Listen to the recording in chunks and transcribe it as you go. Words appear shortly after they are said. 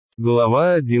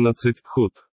Глава 11.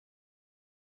 Худ.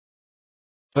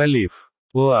 Алиф.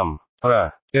 Лам.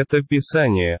 Ра. Это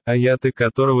Писание, аяты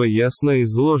которого ясно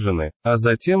изложены, а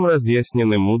затем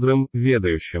разъяснены мудрым,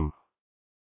 ведающим.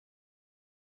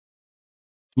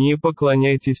 Не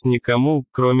поклоняйтесь никому,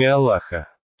 кроме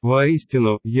Аллаха.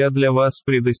 Воистину, я для вас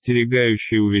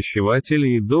предостерегающий увещеватель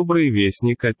и добрый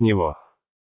вестник от Него.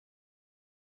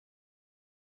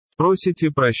 Просите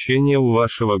прощения у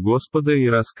вашего Господа и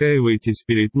раскаивайтесь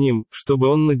перед Ним, чтобы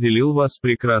Он наделил вас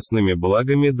прекрасными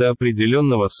благами до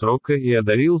определенного срока и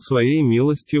одарил своей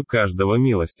милостью каждого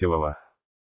милостивого.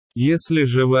 Если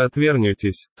же вы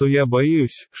отвернетесь, то я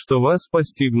боюсь, что вас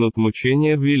постигнут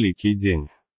мучения в великий день.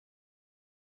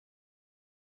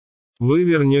 Вы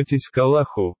вернетесь к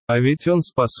Аллаху, а ведь Он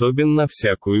способен на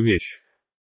всякую вещь.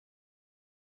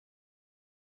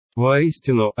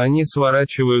 Воистину, они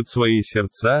сворачивают свои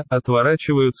сердца,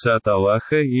 отворачиваются от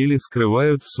Аллаха или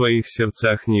скрывают в своих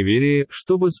сердцах неверие,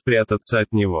 чтобы спрятаться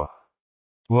от Него.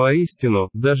 Воистину,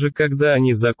 даже когда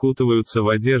они закутываются в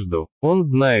одежду, Он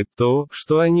знает то,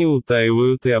 что они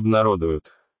утаивают и обнародуют.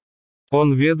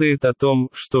 Он ведает о том,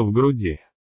 что в груди.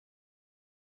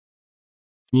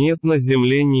 Нет на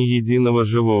земле ни единого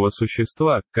живого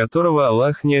существа, которого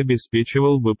Аллах не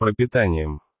обеспечивал бы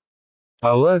пропитанием.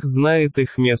 Аллах знает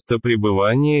их место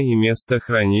пребывания и место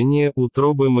хранения,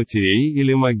 утробы матерей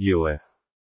или могилы.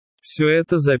 Все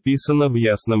это записано в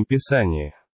Ясном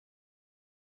Писании.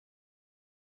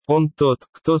 Он тот,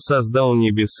 кто создал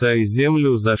небеса и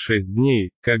землю за 6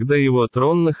 дней, когда его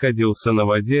трон находился на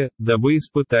воде, дабы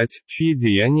испытать, чьи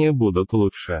деяния будут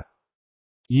лучше.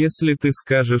 Если ты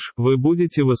скажешь, вы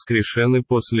будете воскрешены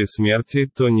после смерти,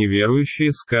 то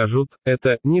неверующие скажут,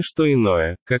 это не что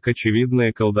иное, как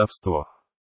очевидное колдовство.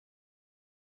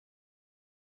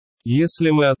 Если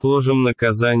мы отложим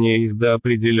наказание их до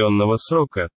определенного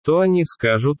срока, то они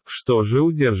скажут, что же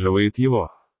удерживает его.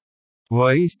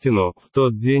 Воистину, в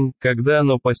тот день, когда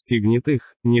оно постигнет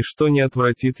их, ничто не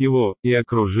отвратит его, и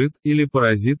окружит, или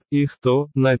поразит, их то,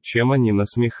 над чем они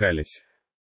насмехались.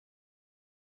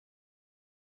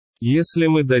 Если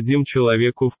мы дадим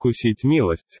человеку вкусить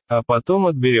милость, а потом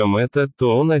отберем это,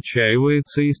 то он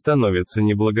отчаивается и становится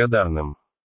неблагодарным.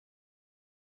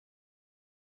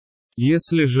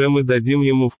 Если же мы дадим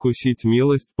ему вкусить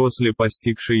милость после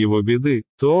постигшей его беды,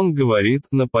 то он говорит,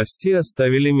 на посте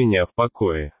оставили меня в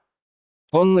покое.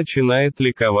 Он начинает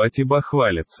ликовать и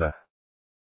бахвалиться.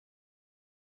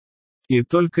 И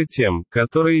только тем,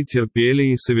 которые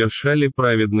терпели и совершали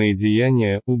праведные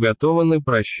деяния, уготованы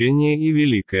прощение и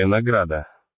великая награда.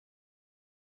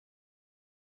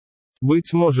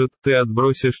 Быть может, ты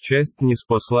отбросишь часть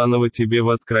ниспосланного тебе в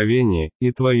откровение,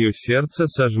 и твое сердце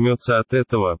сожмется от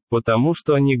этого, потому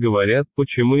что они говорят,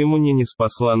 почему ему не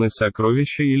ниспосланы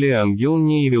сокровища или ангел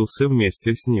не явился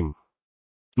вместе с ним.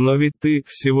 Но ведь ты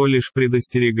всего лишь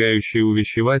предостерегающий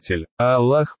увещеватель, а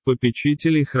Аллах –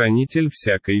 попечитель и хранитель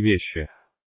всякой вещи.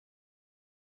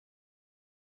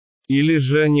 Или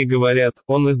же они говорят,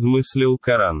 он измыслил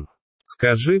Коран.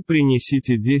 Скажи,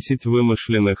 принесите 10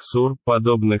 вымышленных сур,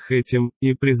 подобных этим,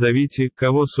 и призовите,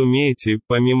 кого сумеете,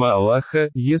 помимо Аллаха,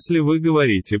 если вы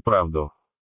говорите правду.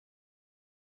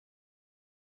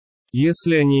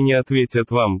 Если они не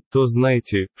ответят вам, то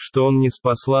знайте, что он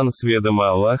ниспослан с ведома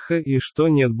Аллаха и что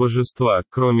нет божества,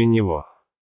 кроме Него.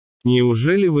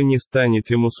 Неужели вы не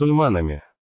станете мусульманами?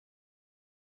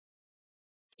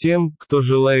 Тем, кто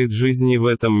желает жизни в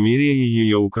этом мире и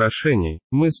ее украшений,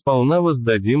 мы сполна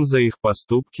воздадим за их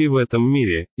поступки в этом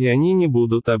мире, и они не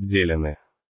будут обделены.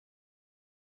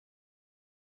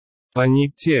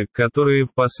 Они те, которые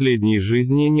в последней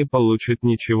жизни не получат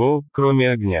ничего, кроме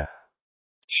огня.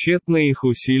 Тщетны их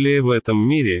усилия в этом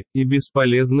мире, и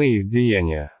бесполезны их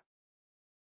деяния.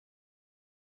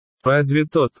 Разве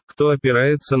тот, кто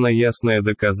опирается на ясное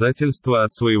доказательство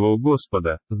от своего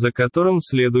Господа, за которым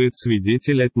следует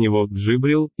свидетель от него,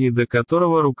 Джибрил, и до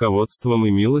которого руководством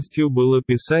и милостью было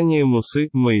Писание Мусы,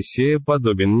 Моисея,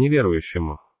 подобен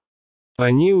неверующему?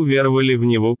 Они уверовали в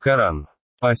него Коран.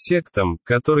 А сектам,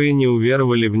 которые не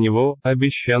уверовали в него,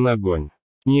 обещан огонь.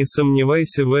 Не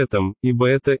сомневайся в этом, ибо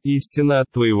это истина от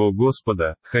твоего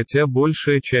Господа, хотя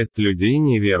большая часть людей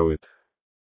не верует.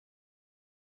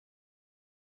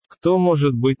 Кто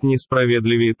может быть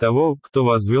несправедливее того, кто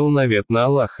возвел навет на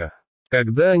Аллаха?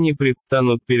 Когда они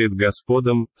предстанут перед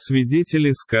Господом, свидетели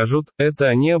скажут, это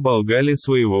они оболгали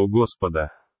своего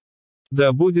Господа.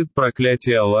 Да будет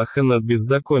проклятие Аллаха над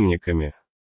беззаконниками,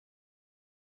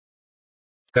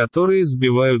 которые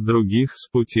сбивают других с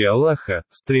пути Аллаха,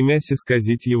 стремясь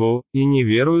исказить его, и не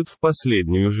веруют в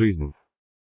последнюю жизнь.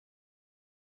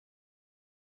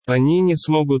 Они не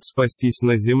смогут спастись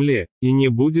на земле, и не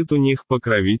будет у них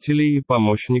покровителей и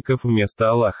помощников вместо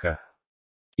Аллаха.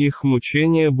 Их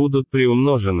мучения будут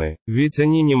приумножены, ведь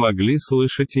они не могли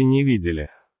слышать и не видели.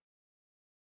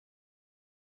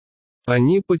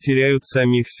 Они потеряют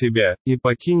самих себя, и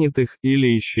покинет их,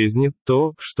 или исчезнет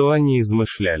то, что они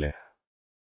измышляли.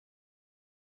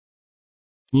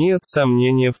 Нет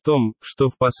сомнения в том, что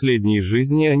в последней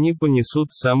жизни они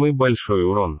понесут самый большой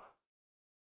урон.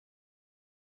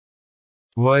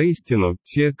 Воистину,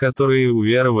 те, которые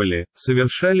уверовали,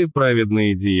 совершали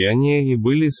праведные деяния и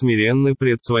были смиренны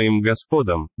пред своим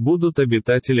Господом, будут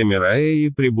обитателями рая и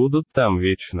пребудут там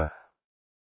вечно.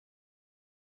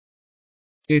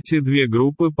 Эти две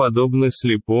группы подобны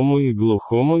слепому и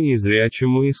глухому и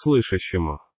зрячему и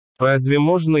слышащему. Разве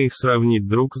можно их сравнить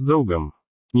друг с другом?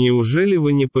 Неужели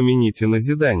вы не помяните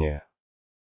назидание?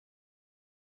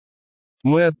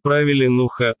 Мы отправили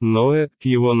Нуха, Ноэ, к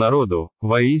его народу,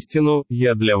 воистину,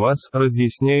 я для вас,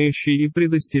 разъясняющий и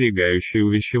предостерегающий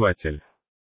увещеватель.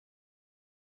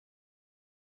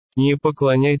 Не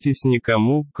поклоняйтесь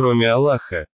никому, кроме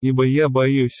Аллаха, ибо я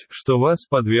боюсь, что вас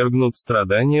подвергнут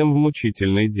страданиям в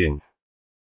мучительный день.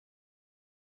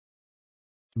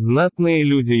 Знатные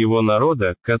люди его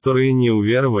народа, которые не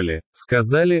уверовали,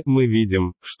 сказали: мы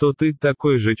видим, что ты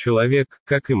такой же человек,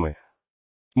 как и мы.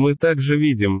 Мы также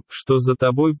видим, что за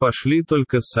тобой пошли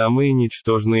только самые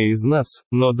ничтожные из нас,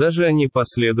 но даже они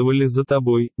последовали за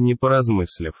тобой, не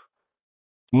поразмыслив.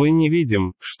 Мы не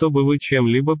видим, чтобы вы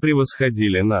чем-либо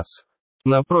превосходили нас.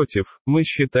 Напротив, мы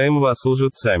считаем вас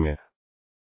лжецами.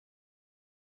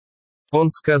 Он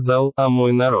сказал: а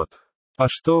мой народ. А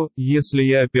что, если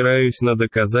я опираюсь на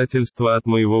доказательства от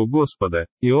моего Господа,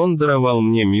 и Он даровал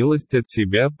мне милость от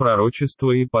себя,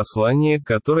 пророчество и послание,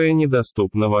 которое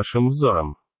недоступно вашим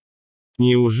взорам?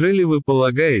 Неужели вы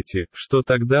полагаете, что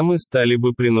тогда мы стали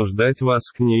бы принуждать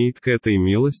вас к ней, к этой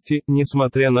милости,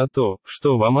 несмотря на то,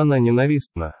 что вам она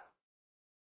ненавистна?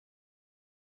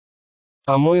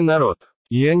 А мой народ,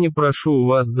 я не прошу у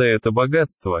вас за это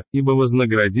богатство, ибо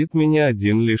вознаградит меня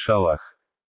один лишь Аллах.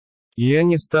 Я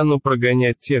не стану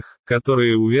прогонять тех,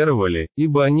 которые уверовали,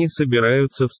 ибо они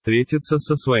собираются встретиться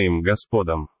со своим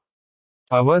Господом.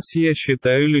 А вас я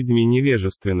считаю людьми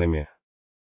невежественными.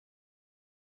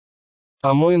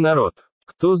 А мой народ,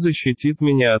 кто защитит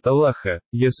меня от Аллаха,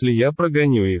 если я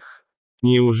прогоню их?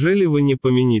 Неужели вы не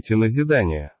помяните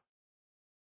назидание?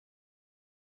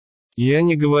 Я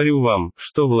не говорю вам,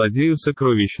 что владею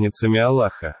сокровищницами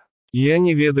Аллаха. Я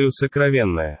не ведаю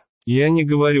сокровенное. Я не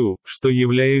говорю, что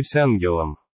являюсь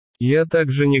ангелом. Я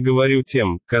также не говорю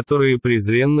тем, которые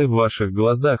презренны в ваших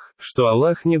глазах, что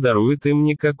Аллах не дарует им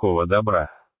никакого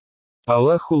добра.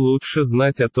 Аллаху лучше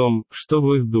знать о том, что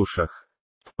в их душах.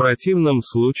 В противном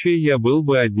случае я был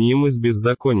бы одним из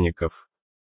беззаконников.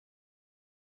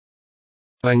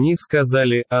 Они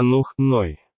сказали: а Нух,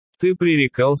 Ной, ты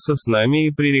пререкался с нами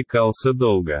и пререкался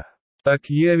долго. Так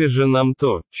яви же нам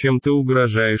то, чем ты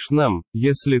угрожаешь нам,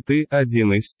 если ты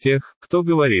один из тех, кто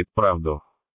говорит правду.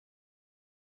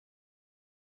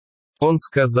 Он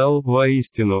сказал: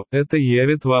 воистину, это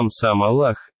явит вам сам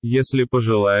Аллах, если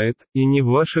пожелает, и не в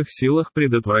ваших силах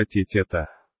предотвратить это.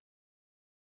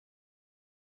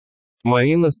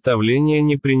 Мои наставления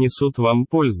не принесут вам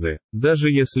пользы, даже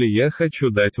если я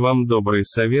хочу дать вам добрый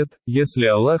совет, если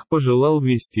Аллах пожелал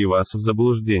ввести вас в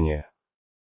заблуждение.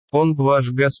 Он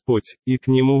ваш Господь, и к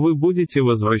Нему вы будете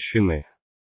возвращены.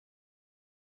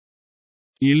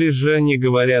 Или же они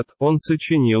говорят: Он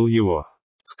сочинил его.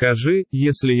 Скажи: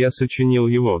 если я сочинил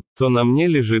его, то на мне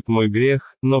лежит мой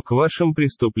грех, но к вашим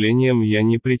преступлениям я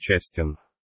не причастен.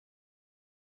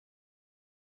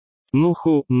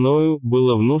 Нуху, Ною,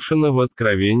 было внушено в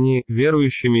откровении: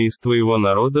 верующими из твоего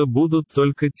народа будут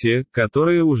только те,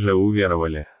 которые уже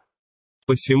уверовали.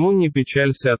 Посему не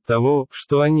печалься от того,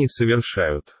 что они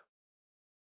совершают.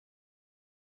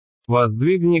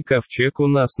 Воздвигни ковчег у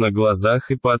нас на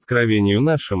глазах и по откровению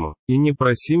нашему, и не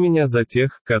проси меня за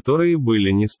тех, которые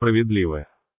были несправедливы.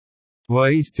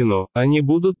 Воистину, они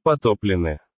будут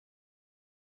потоплены.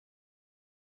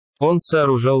 Он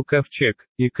сооружал ковчег,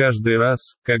 и каждый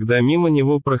раз, когда мимо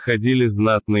него проходили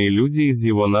знатные люди из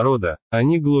его народа,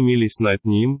 они глумились над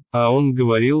ним, а он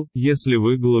говорил: если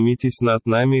вы глумитесь над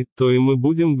нами, то и мы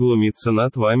будем глумиться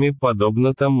над вами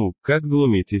подобно тому, как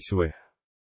глумитесь вы.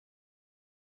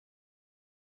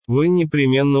 Вы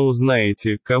непременно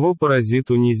узнаете, кого поразит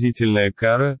унизительная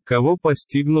кара, кого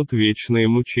постигнут вечные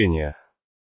мучения.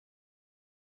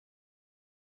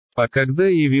 А когда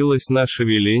явилось наше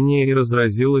веление и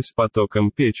разразилась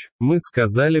потоком печь, мы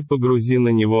сказали: погрузи на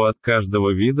него от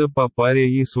каждого вида по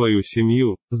паре и свою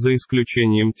семью, за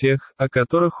исключением тех, о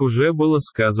которых уже было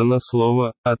сказано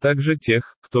слово, а также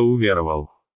тех, кто уверовал.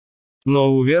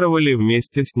 Но уверовали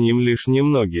вместе с ним лишь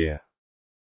немногие.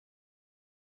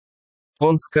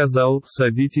 Он сказал: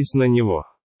 садитесь на него.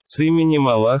 С именем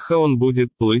Аллаха он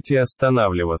будет плыть и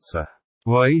останавливаться.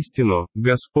 Воистину,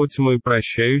 Господь мой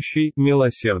прощающий,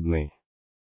 милосердный.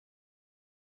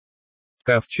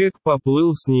 Ковчег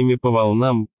поплыл с ними по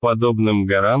волнам, подобным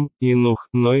горам, и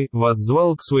Ной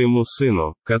воззвал к своему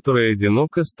сыну, который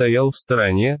одиноко стоял в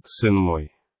стороне: сын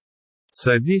мой,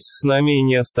 садись с нами и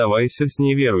не оставайся с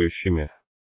неверующими.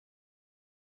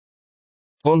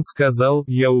 Он сказал: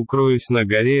 я укроюсь на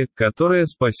горе, которая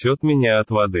спасет меня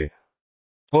от воды.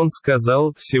 Он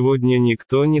сказал: сегодня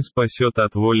никто не спасет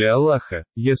от воли Аллаха,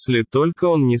 если только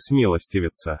он не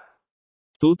смилостивится.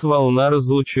 Тут волна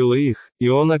разлучила их, и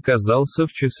он оказался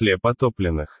в числе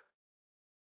потопленных.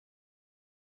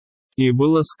 И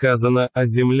было сказано: а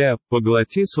земля,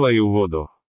 поглоти свою воду.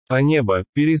 А небо,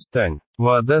 перестань.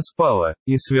 Вода спала,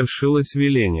 и свершилось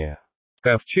веление.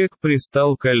 Ковчег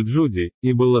пристал к Аль-Джуди,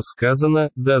 и было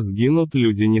сказано: да сгинут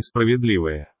люди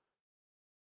несправедливые.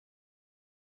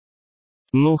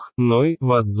 Ной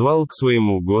воззвал к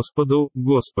своему Господу: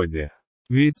 Господи,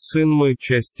 ведь сын мой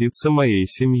частица моей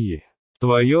семьи.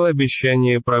 Твое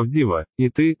обещание правдиво, и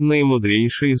ты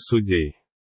наимудрейший из судей.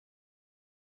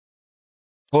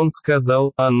 Он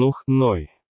сказал: а Ной,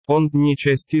 он не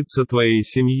частица твоей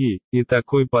семьи, и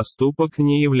такой поступок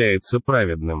не является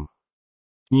праведным.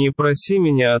 Не проси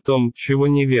меня о том, чего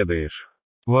не ведаешь.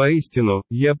 Воистину,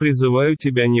 я призываю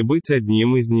тебя не быть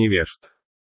одним из невежд.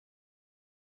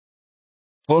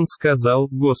 Он сказал: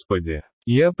 Господи,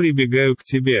 я прибегаю к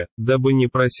тебе, дабы не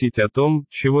просить о том,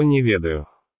 чего не ведаю.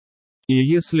 И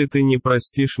если ты не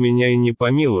простишь меня и не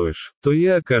помилуешь, то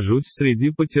я окажусь среди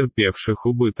потерпевших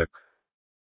убыток.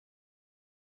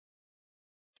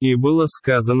 И было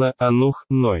сказано: а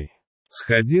Ной,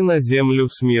 сходи на землю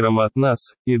с миром от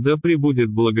нас, и да пребудет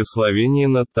благословение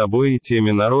над тобой и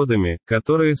теми народами,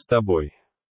 которые с тобой.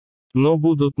 Но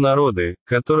будут народы,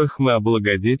 которых мы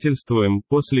облагодетельствуем,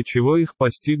 после чего их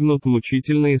постигнут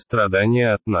мучительные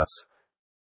страдания от нас.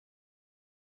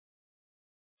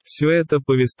 Все это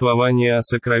повествование о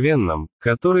сокровенном,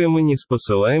 которое мы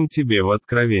ниспосылаем тебе в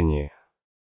откровении.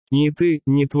 Ни ты,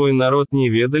 ни твой народ не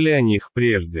ведали о них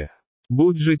прежде.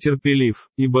 Будь же терпелив,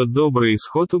 ибо добрый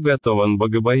исход уготован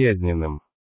богобоязненным.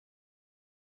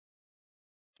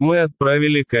 Мы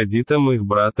отправили к адитам их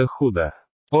брата Худа.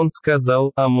 Он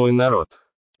сказал: а мой народ,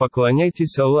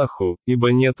 поклоняйтесь Аллаху,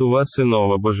 ибо нет у вас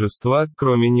иного божества,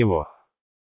 кроме Него.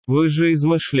 Вы же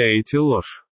измышляете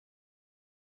ложь.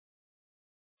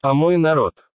 А мой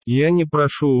народ, я не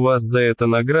прошу у вас за это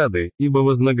награды, ибо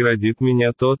вознаградит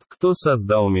меня тот, кто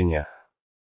создал меня.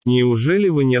 Неужели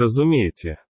вы не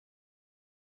разумеете?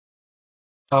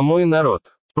 А мой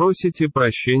народ, просите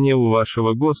прощения у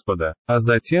вашего Господа, а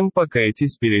затем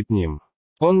покайтесь перед Ним.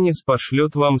 Он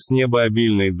ниспошлет вам с неба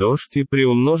обильный дождь и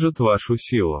приумножит вашу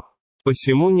силу.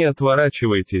 Посему не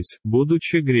отворачивайтесь,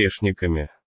 будучи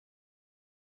грешниками.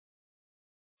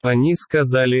 Они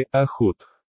сказали: Ахуд,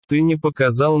 ты не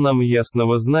показал нам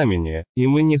ясного знамения, и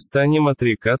мы не станем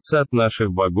отрекаться от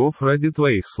наших богов ради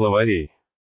твоих словарей.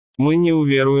 Мы не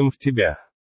уверуем в тебя.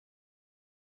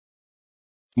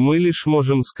 Мы лишь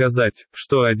можем сказать,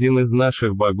 что один из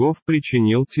наших богов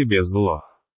причинил тебе зло.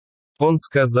 Он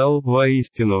сказал: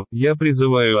 воистину, я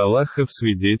призываю Аллаха в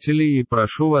свидетели и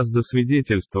прошу вас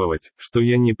засвидетельствовать, что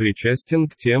я не причастен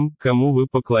к тем, кому вы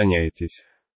поклоняетесь.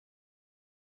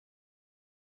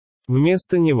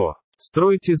 Вместо него,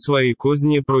 стройте свои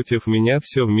козни против меня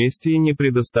все вместе и не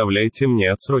предоставляйте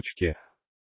мне отсрочки.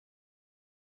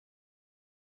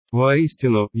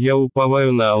 Воистину, я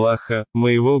уповаю на Аллаха,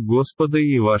 моего Господа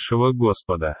и вашего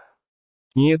Господа.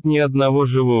 Нет ни одного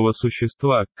живого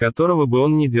существа, которого бы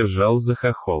он не держал за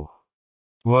хохол.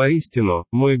 Воистину,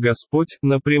 мой Господь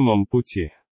на прямом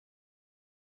пути.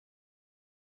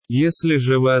 Если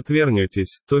же вы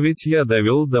отвернетесь, то ведь я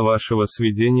довел до вашего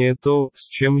сведения то, с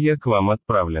чем я к вам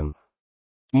отправлен.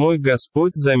 Мой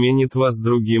Господь заменит вас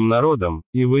другим народом,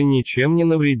 и вы ничем не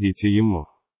навредите ему.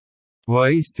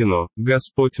 Воистину,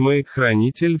 Господь мой,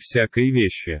 хранитель всякой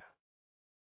вещи.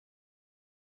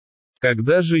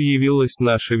 Когда же явилось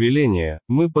наше веление,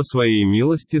 мы по своей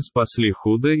милости спасли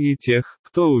Худа и тех,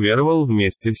 кто уверовал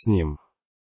вместе с ним.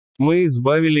 Мы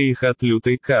избавили их от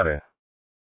лютой кары.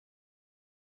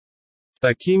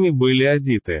 Такими были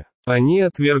адиты. Они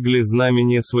отвергли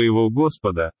знамение своего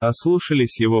Господа,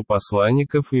 ослушались его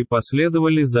посланников и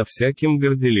последовали за всяким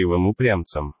горделивым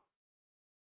упрямцем.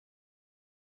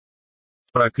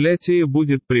 Проклятие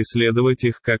будет преследовать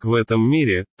их как в этом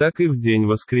мире, так и в день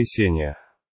воскресения.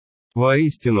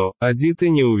 Воистину, адиты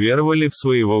не уверовали в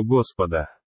своего Господа.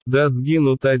 Да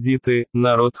сгинут адиты,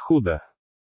 народ худо.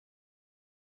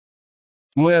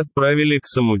 Мы отправили к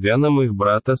самудянам их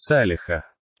брата Салиха.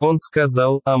 Он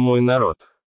сказал: «О мой народ!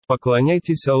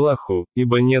 Поклоняйтесь Аллаху,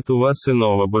 ибо нет у вас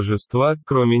иного божества,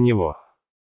 кроме Него.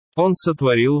 Он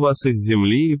сотворил вас из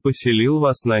земли и поселил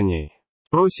вас на ней.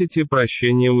 Просите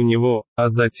прощения у Него, а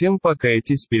затем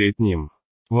покайтесь перед Ним.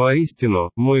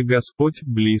 Воистину, мой Господь,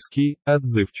 близкий,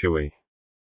 отзывчивый».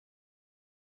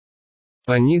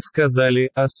 Они сказали: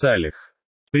 «О Салих!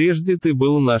 Прежде ты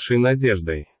был нашей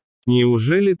надеждой.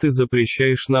 Неужели ты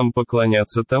запрещаешь нам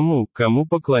поклоняться тому, кому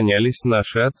поклонялись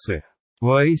наши отцы?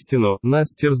 Воистину,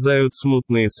 нас терзают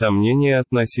смутные сомнения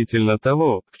относительно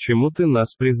того, к чему ты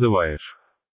нас призываешь».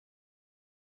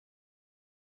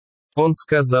 Он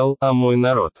сказал: «О мой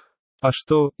народ! А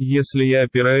что, если я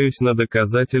опираюсь на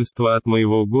доказательства от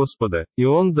моего Господа, и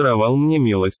Он даровал мне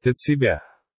милость от себя?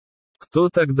 Кто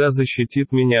тогда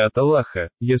защитит меня от Аллаха,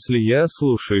 если я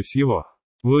слушаюсь Его?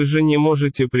 Вы же не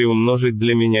можете приумножить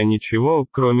для меня ничего,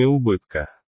 кроме убытка.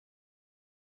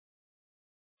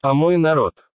 А мой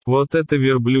народ, вот это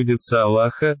верблюдица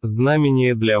Аллаха,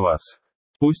 знамение для вас.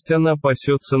 Пусть она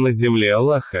пасется на земле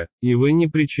Аллаха, и вы не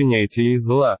причиняйте ей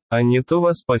зла, а не то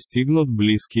вас постигнут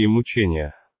близкие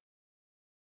мучения».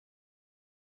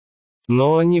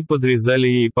 Но они подрезали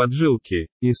ей поджилки,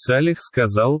 и Салих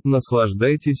сказал: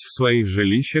 «Наслаждайтесь в своих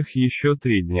жилищах еще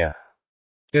 3 дня.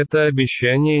 Это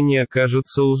обещание не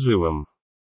окажется лживым».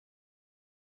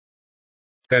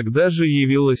 Когда же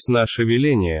явилось наше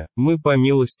веление, мы по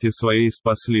милости своей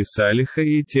спасли Салиха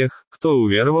и тех, кто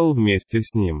уверовал вместе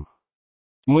с ним.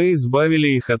 Мы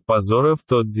избавили их от позора в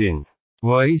тот день.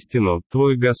 Воистину,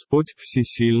 твой Господь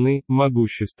всесильный,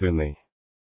 могущественный.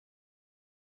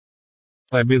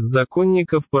 А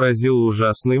беззаконников поразил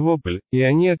ужасный вопль, и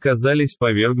они оказались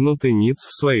повергнуты ниц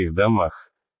в своих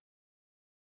домах.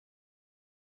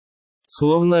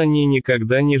 Словно они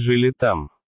никогда не жили там.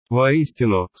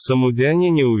 Воистину, самудяне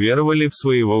не уверовали в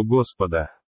своего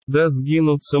Господа. Да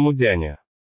сгинут самудяне.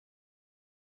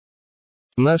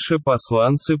 Наши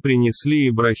посланцы принесли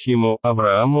Ибрахиму,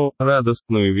 Аврааму,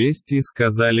 радостную весть и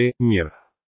сказали: «Мир».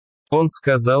 Он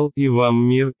сказал: «И вам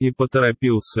мир», и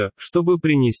поторопился, чтобы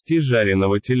принести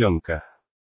жареного теленка.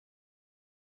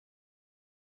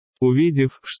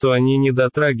 Увидев, что они не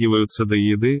дотрагиваются до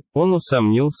еды, он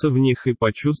усомнился в них и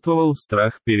почувствовал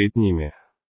страх перед ними.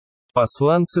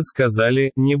 Посланцы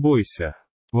сказали: «Не бойся.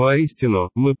 Воистину,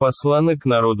 мы посланы к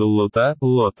народу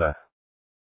Лота».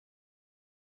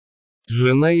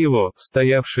 Жена его,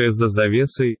 стоявшая за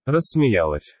завесой,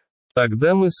 рассмеялась.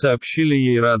 Тогда мы сообщили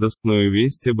ей радостную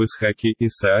весть об Исхаке,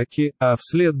 Исааке, а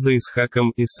вслед за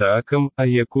Исхаком, Исааком, о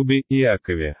Якубе,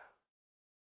 Иакове.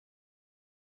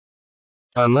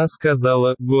 Она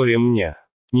сказала: «Горе мне!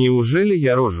 Неужели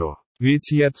я рожу?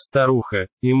 Ведь я старуха,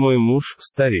 и мой муж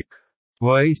старик.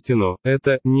 Воистину,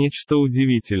 это нечто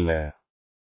удивительное».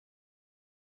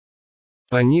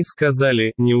 Они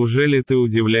сказали: «Неужели ты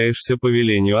удивляешься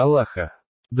повелению Аллаха?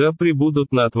 Да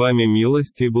пребудут над вами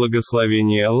милость и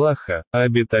благословение Аллаха,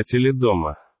 обитатели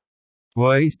дома.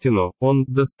 Воистину, Он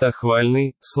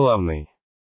достохвальный, славный».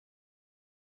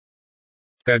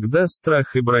 Когда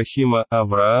страх Ибрахима,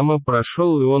 Авраама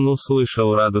прошел и он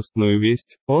услышал радостную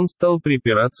весть, он стал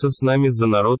припираться с нами за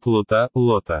народ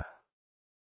Лота.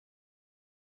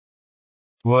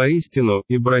 Воистину,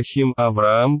 Ибрахим,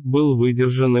 Авраам, был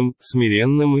выдержанным,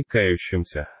 смиренным и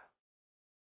кающимся.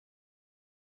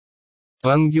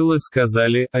 Ангелы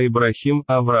сказали: «А Ибрахим,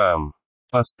 Авраам,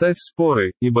 оставь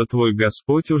споры, ибо твой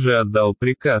Господь уже отдал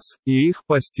приказ, и их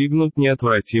постигнут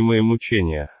неотвратимые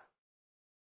мучения».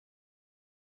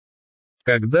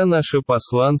 Когда наши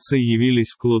посланцы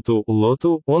явились к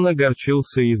Лоту, он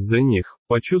огорчился из-за них,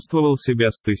 почувствовал себя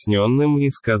стесненным и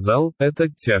сказал: «Это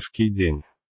тяжкий день».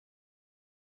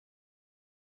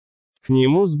 К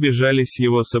нему сбежались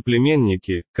его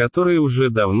соплеменники, которые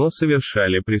уже давно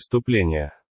совершали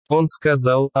преступления. Он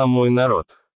сказал: «О мой народ!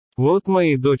 Вот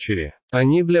мои дочери,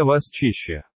 они для вас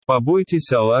чище.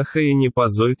 Побойтесь Аллаха и не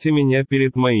позорьте меня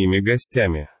перед моими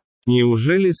гостями.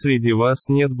 Неужели среди вас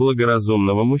нет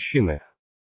благоразумного мужчины?»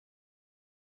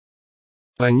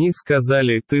 Они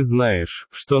сказали: «Ты знаешь,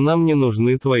 что нам не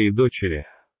нужны твои дочери.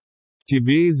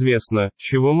 Тебе известно,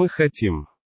 чего мы хотим».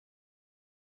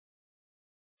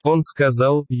 Он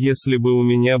сказал: «Если бы у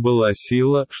меня была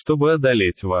сила, чтобы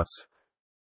одолеть вас.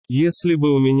 Если бы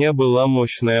у меня была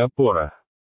мощная опора».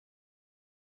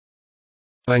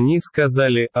 Они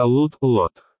сказали: «А Лот,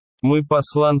 мы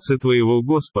посланцы твоего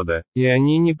Господа, и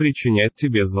они не причинят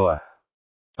тебе зла.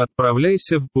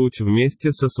 Отправляйся в путь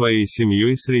вместе со своей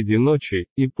семьей среди ночи,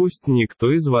 и пусть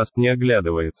никто из вас не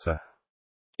оглядывается.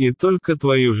 И только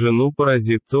твою жену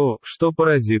поразит то, что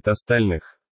поразит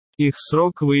остальных. Их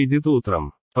срок выйдет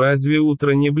утром. Разве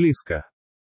утро не близко?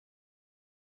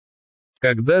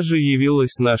 Когда же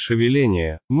явилось наше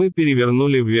веление, мы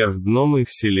перевернули вверх дном их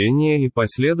селения и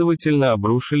последовательно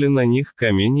обрушили на них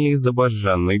камни из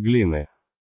обожженной глины,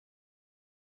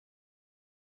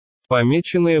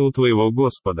 помеченные у твоего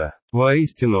Господа.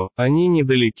 Воистину, они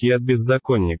недалеки от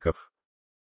беззаконников.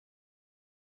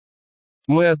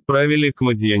 Мы отправили к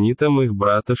мадьянитам их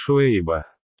брата Шуэйба.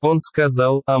 Он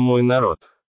сказал: «О мой народ!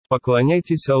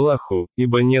 Поклоняйтесь Аллаху,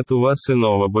 ибо нет у вас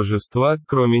иного божества,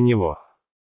 кроме Него.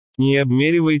 Не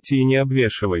обмеривайте и не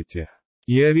обвешивайте.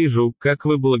 Я вижу, как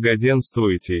вы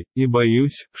благоденствуете, и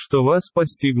боюсь, что вас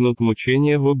постигнут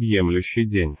мучения в объемлющий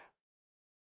день.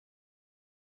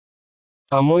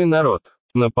 А мой народ,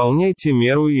 наполняйте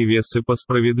меру и весы по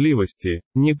справедливости,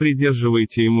 не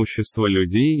придерживайте имущество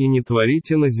людей и не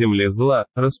творите на земле зла,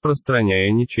 распространяя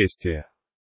нечестие.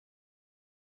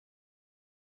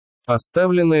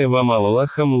 Оставленное вам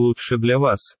Аллахом лучше для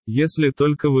вас, если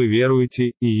только вы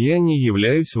веруете, и я не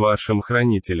являюсь вашим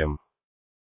хранителем».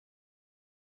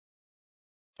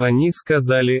 Они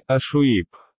сказали: «А Шуиб,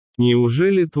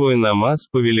 неужели твой намаз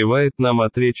повелевает нам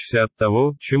отречься от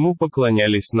того, чему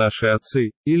поклонялись наши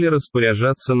отцы, или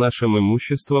распоряжаться нашим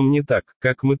имуществом не так,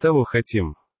 как мы того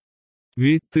хотим?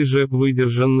 Ведь ты же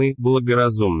выдержанный,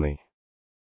 благоразумный».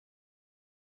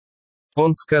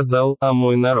 Он сказал: «А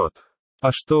мой народ, а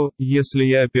что, если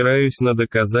я опираюсь на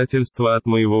доказательства от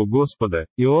моего Господа,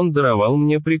 и Он даровал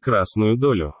мне прекрасную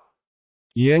долю?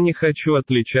 Я не хочу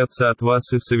отличаться от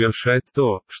вас и совершать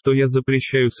то, что я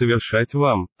запрещаю совершать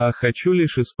вам, а хочу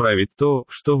лишь исправить то,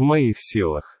 что в моих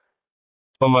силах.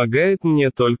 Помогает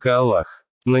мне только Аллах.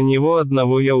 На Него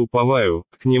одного я уповаю,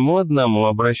 к Нему одному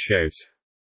обращаюсь.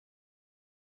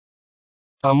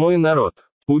 А мой народ,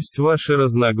 пусть ваши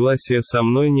разногласия со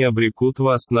мной не обрекут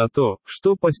вас на то,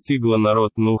 что постигло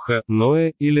народ Нуха,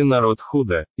 Ноя, или народ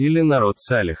Худа, или народ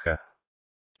Салиха.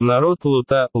 Народ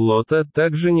Лота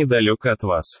также недалек от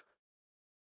вас.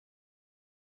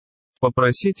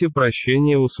 Попросите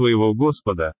прощения у своего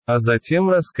Господа, а затем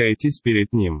раскайтесь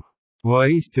перед Ним.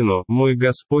 Воистину, мой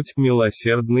Господь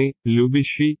милосердный,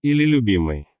 любящий или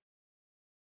любимый».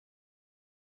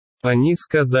 Они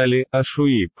сказали: «А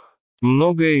Шуиб,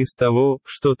 многое из того,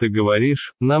 что ты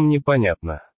говоришь, нам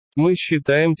непонятно. Мы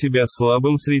считаем тебя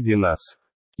слабым среди нас.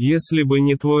 Если бы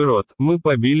не твой род, мы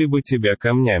побили бы тебя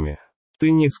камнями. Ты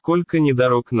нисколько не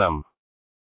дорог нам».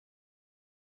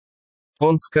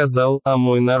 Он сказал: «А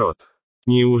мой народ,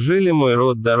 неужели мой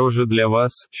род дороже для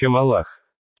вас, чем Аллах?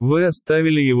 Вы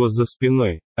оставили его за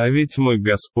спиной, а ведь мой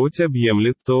Господь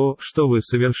объемлет то, что вы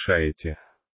совершаете.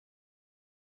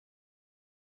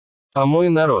 А мой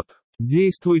народ,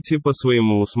 действуйте по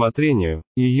своему усмотрению,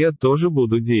 и я тоже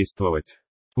буду действовать.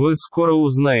 Вы скоро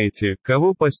узнаете,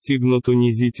 кого постигнут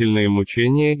унизительные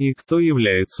мучения и кто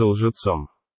является лжецом.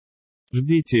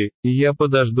 Ждите, и я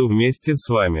подожду вместе с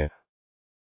вами».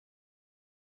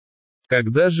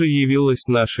 Когда же явилось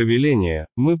наше веление,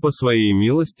 мы по своей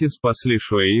милости спасли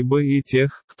Шуэйба и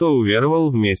тех, кто уверовал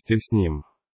вместе с ним.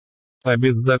 А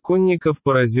беззаконников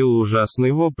поразил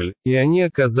ужасный вопль, и они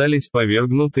оказались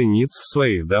повергнуты ниц в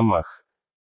своих домах.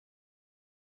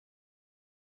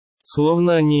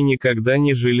 Словно они никогда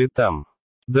не жили там.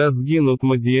 Да сгинут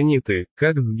мадьяниты,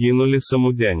 как сгинули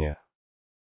самудяне.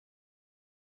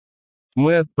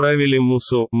 Мы отправили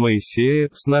Мусу, Моисея,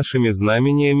 с нашими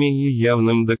знамениями и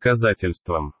явным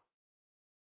доказательством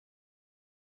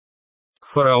к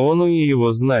фараону и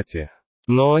его знати.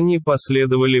 Но они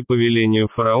последовали повелению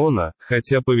фараона,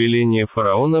 хотя повеление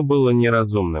фараона было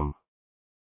неразумным.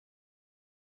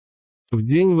 В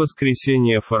день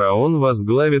воскресения фараон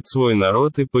возглавит свой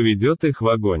народ и поведет их в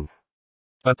огонь.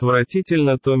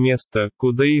 Отвратительно то место,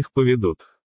 куда их поведут.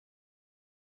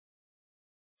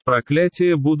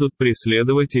 Проклятия будут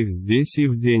преследовать их здесь и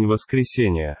в день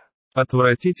воскресения.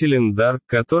 Отвратителен дар,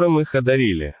 которым их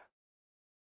одарили.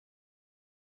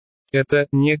 Это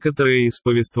некоторые из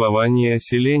повествований о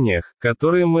селениях,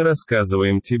 которые мы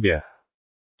рассказываем тебе.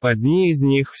 Одни из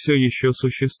них все еще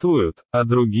существуют, а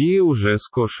другие уже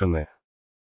скошены.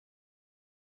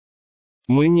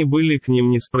 Мы не были к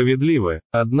ним несправедливы,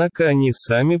 однако они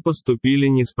сами поступили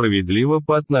несправедливо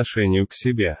по отношению к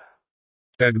себе.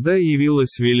 Когда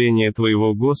явилось веление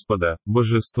твоего Господа,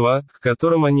 божества, к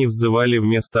которым они взывали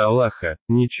вместо Аллаха,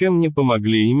 ничем не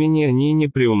помогли имени они и не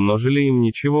приумножили им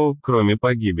ничего, кроме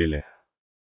погибели.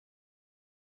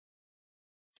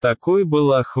 Такой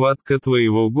была хватка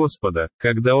твоего Господа,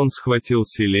 когда Он схватил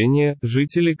селения,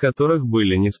 жители которых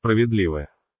были несправедливы.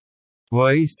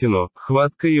 Воистину,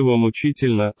 хватка Его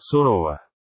мучительна, сурова.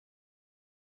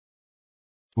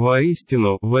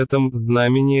 Воистину, в этом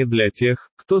знамение для тех,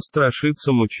 кто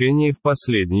страшится мучений в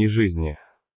последней жизни.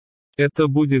 Это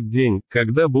будет день,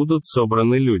 когда будут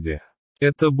собраны люди.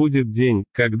 Это будет день,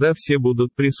 когда все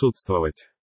будут присутствовать.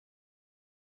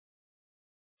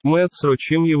 Мы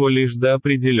отсрочим его лишь до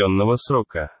определенного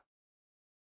срока.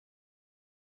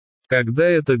 Когда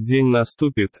этот день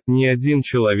наступит, ни один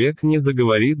человек не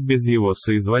заговорит без его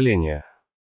соизволения.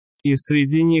 И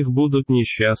среди них будут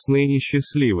несчастные и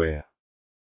счастливые.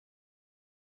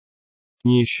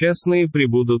 Несчастные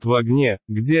пребудут в огне,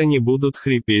 где они будут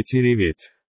хрипеть и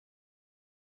реветь.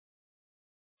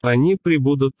 Они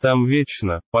пребудут там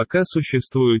вечно, пока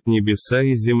существуют небеса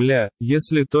и земля,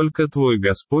 если только твой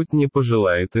Господь не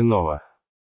пожелает иного.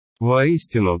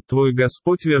 Воистину, твой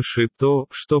Господь вершит то,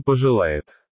 что пожелает.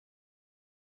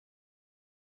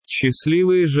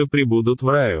 Счастливые же пребудут в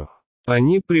раю.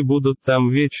 Они пребудут там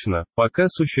вечно, пока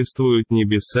существуют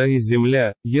небеса и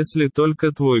земля, если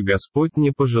только твой Господь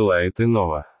не пожелает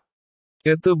иного.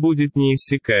 Это будет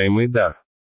неиссякаемый дар.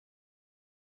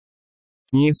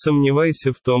 Не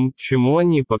сомневайся в том, чему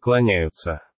они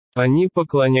поклоняются. Они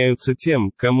поклоняются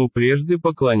тем, кому прежде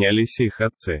поклонялись их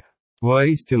отцы.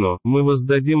 Воистину, мы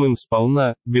воздадим им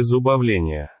сполна, без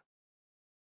убавления.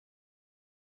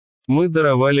 Мы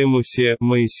даровали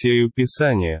Моисею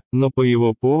Писание, но по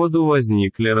его поводу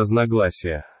возникли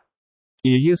разногласия. И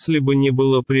если бы не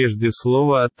было прежде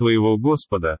слова от твоего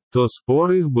Господа, то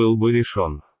спор их был бы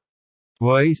решен.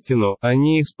 Воистину,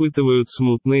 они испытывают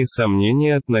смутные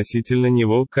сомнения относительно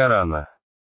него Корана.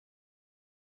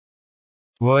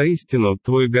 Воистину,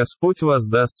 твой Господь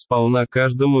воздаст сполна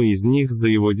каждому из них за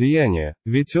его деяния,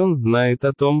 ведь Он знает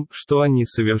о том, что они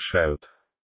совершают.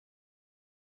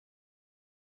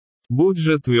 Будь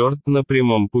же тверд на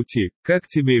прямом пути, как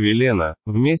тебе велено,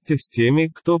 вместе с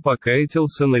теми, кто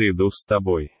покаятился наряду с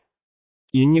тобой.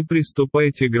 И не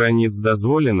приступайте границ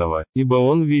дозволенного, ибо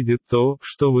Он видит то,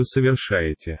 что вы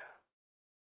совершаете.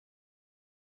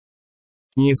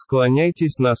 Не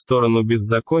склоняйтесь на сторону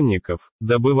беззаконников,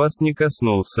 дабы вас не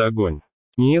коснулся огонь.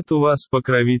 Нет у вас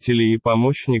покровителей и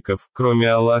помощников,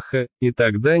 кроме Аллаха, и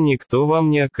тогда никто вам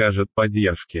не окажет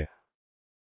поддержки.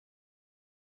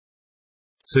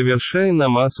 Совершай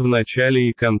намаз в начале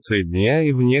и конце дня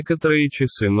и в некоторые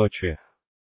часы ночи.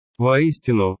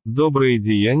 Воистину, добрые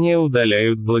деяния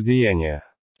удаляют злодеяния.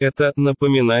 Это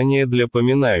напоминание для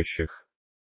поминающих.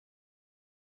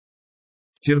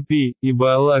 Терпи,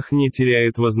 ибо Аллах не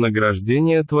теряет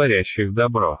вознаграждения творящих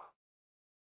добро.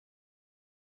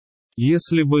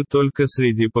 Если бы только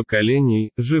среди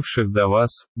поколений, живших до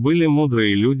вас, были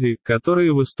мудрые люди,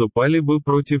 которые выступали бы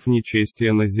против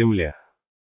нечестия на земле.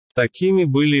 Такими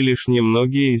были лишь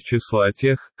немногие из числа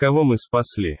тех, кого мы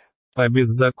спасли. А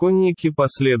беззаконники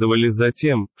последовали за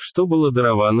тем, что было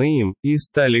даровано им, и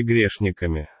стали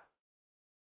грешниками.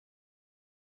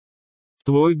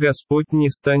 Твой Господь не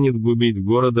станет губить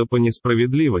города по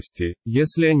несправедливости,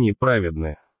 если они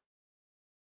праведны.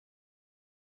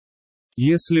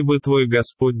 Если бы твой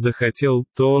Господь захотел,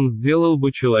 то Он сделал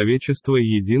бы человечество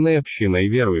единой общиной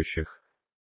верующих.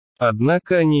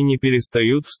 Однако они не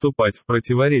перестают вступать в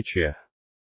противоречия.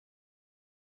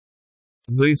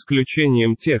 За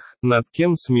исключением тех, над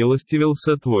кем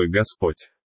смилостивился твой Господь.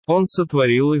 Он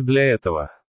сотворил их для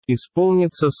этого.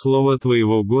 Исполнится слово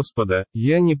твоего Господа,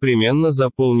 я непременно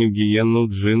заполню гиенну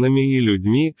джиннами и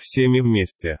людьми, всеми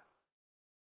вместе.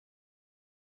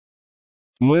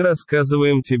 Мы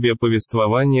рассказываем тебе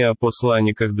повествование о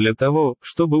посланниках для того,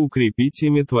 чтобы укрепить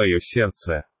ими твое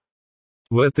сердце.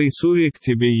 В этой суре к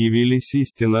тебе явились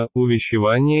истина,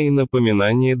 увещевание и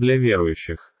напоминание для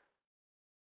верующих.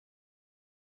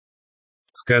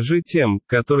 Скажи тем,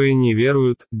 которые не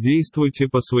веруют, действуйте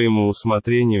по своему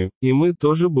усмотрению, и мы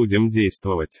тоже будем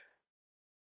действовать.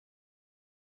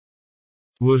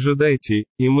 Выжидайте,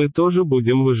 и мы тоже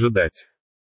будем выжидать.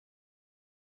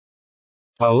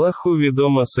 Аллаху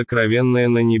ведомо сокровенное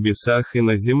на небесах и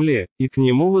на земле, и к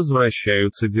Нему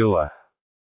возвращаются дела.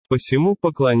 Посему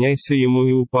поклоняйся Ему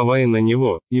и уповай на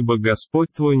Него, ибо Господь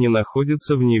твой не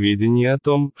находится в неведении о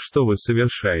том, что вы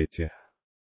совершаете.